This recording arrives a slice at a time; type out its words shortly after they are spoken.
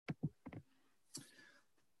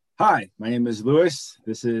Hi, my name is Lewis.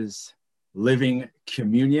 This is Living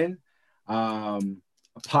Communion, a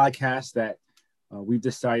podcast that we've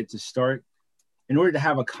decided to start in order to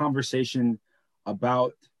have a conversation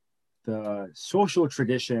about the social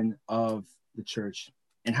tradition of the church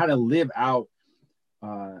and how to live out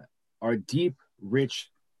our deep,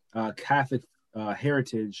 rich Catholic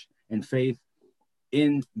heritage and faith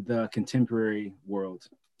in the contemporary world.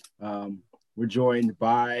 We're joined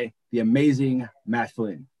by the amazing Matt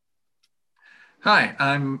Flynn. Hi,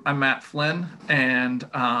 I'm Matt Flynn, and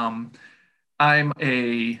I'm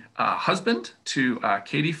a husband to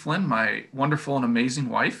Katie Flynn, my wonderful and amazing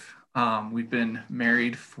wife. We've been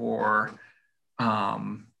married for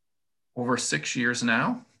over 6 years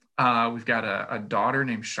now. We've got a daughter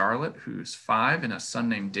named Charlotte, who's 5, and a son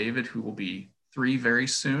named David, who will be 3 very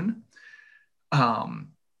soon.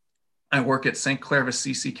 I work at St. Clare of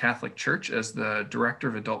Assisi Catholic Church as the Director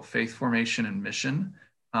of Adult Faith Formation and Mission.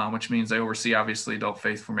 Which means I oversee, obviously, adult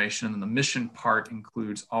faith formation. And then the mission part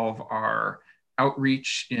includes all of our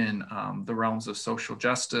outreach in the realms of social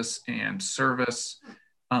justice and service,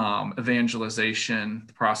 evangelization,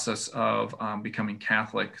 the process of becoming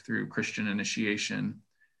Catholic through Christian initiation,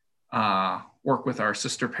 work with our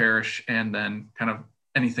sister parish, and then kind of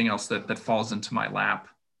anything else that falls into my lap.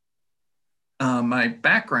 My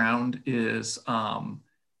background is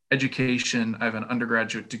education. I have an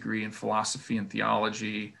undergraduate degree in philosophy and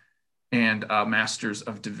theology and a master's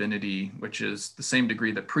of divinity, which is the same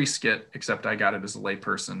degree that priests get, except I got it as a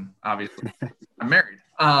layperson. Obviously, I'm married.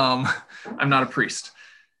 I'm not a priest,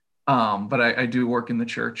 but I do work in the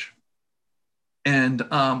church. And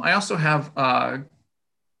I also have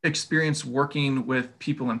experience working with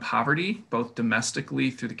people in poverty, both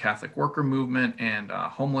domestically through the Catholic Worker Movement and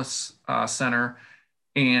Homeless Center,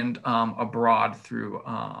 and abroad through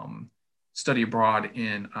study abroad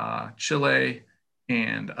in Chile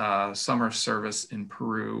and summer service in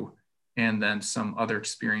Peru, and then some other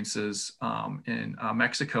experiences in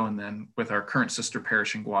Mexico, and then with our current sister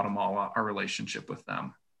parish in Guatemala, our relationship with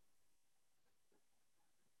them.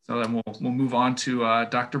 So then we'll move on to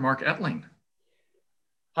Dr. Mark Ettling.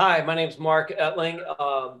 Hi, my name is Mark Ettling.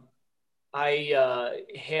 I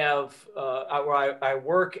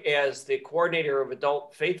work as the coordinator of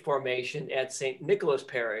adult faith formation at St. Nicholas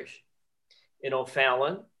Parish in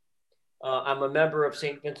O'Fallon. I'm a member of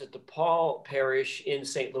St. Vincent de Paul Parish in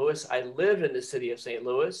St. Louis. I live in the city of St.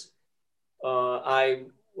 Louis. I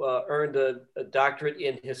earned a doctorate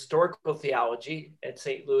in historical theology at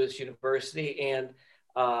St. Louis University, and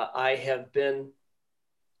I have been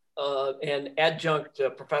an adjunct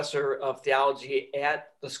professor of theology at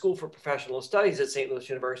the School for Professional Studies at St. Louis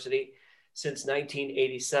University since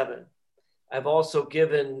 1987. I've also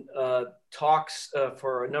given talks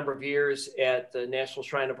for a number of years at the National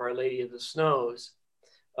Shrine of Our Lady of the Snows.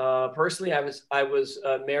 Personally, I was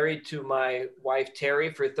married to my wife,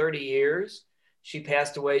 Terry, for 30 years. She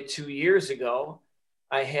passed away 2 years ago.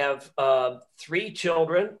 I have 3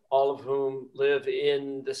 children, all of whom live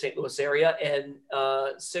in the St. Louis area, and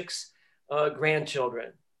 6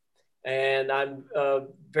 grandchildren. And I'm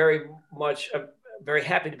very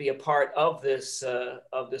happy to be a part of this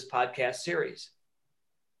podcast series.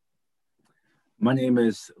 My name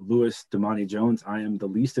is Louis Damani Jones. I am the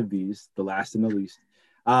least of these, the last and the least.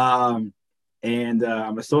 And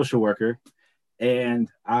I'm a social worker,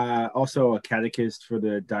 and also a catechist for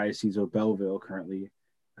the Diocese of Belleville, currently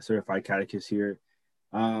a certified catechist here.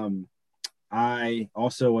 I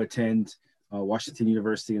also attend Washington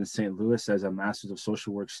University in St. Louis as a Master's of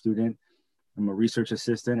Social Work student. I'm a research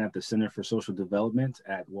assistant at the Center for Social Development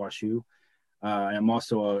at WashU. I'm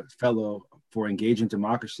also a fellow for Engaging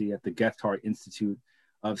Democracy at the Gephardt Institute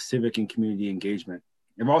of Civic and Community Engagement.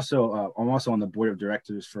 I'm also on the board of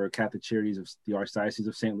directors for Catholic Charities of the Archdiocese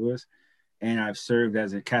of St. Louis, and I've served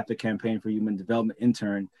as a Catholic Campaign for Human Development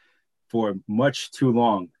intern for much too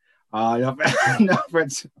long. For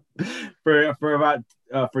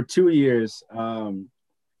 2 years.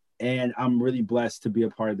 And I'm really blessed to be a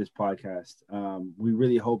part of this podcast. We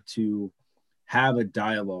really hope to have a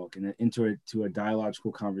dialogue and enter into a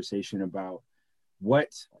dialogical conversation about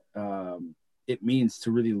what it means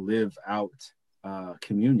to really live out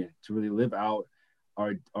communion, to really live out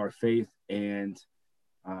our faith, and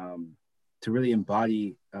to really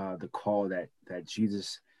embody the call that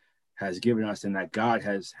Jesus has given us and that God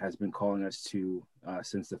has been calling us to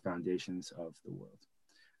since the foundations of the world.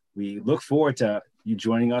 We look forward to you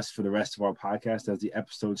joining us for the rest of our podcast as the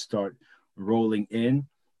episodes start rolling in.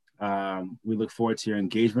 We look forward to your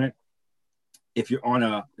engagement. If you're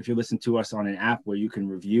listening to us on an app where you can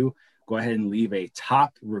review, go ahead and leave a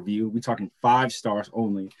top review. We're talking 5 stars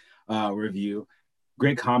only review.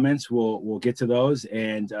 great comments. We'll get to those,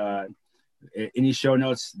 and any show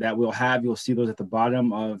notes that we'll have, you'll see those at the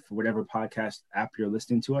bottom of whatever podcast app you're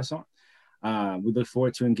listening to us on. We look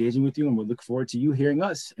forward to engaging with you, and we look forward to you hearing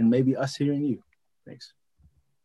us and maybe us hearing you. Thanks.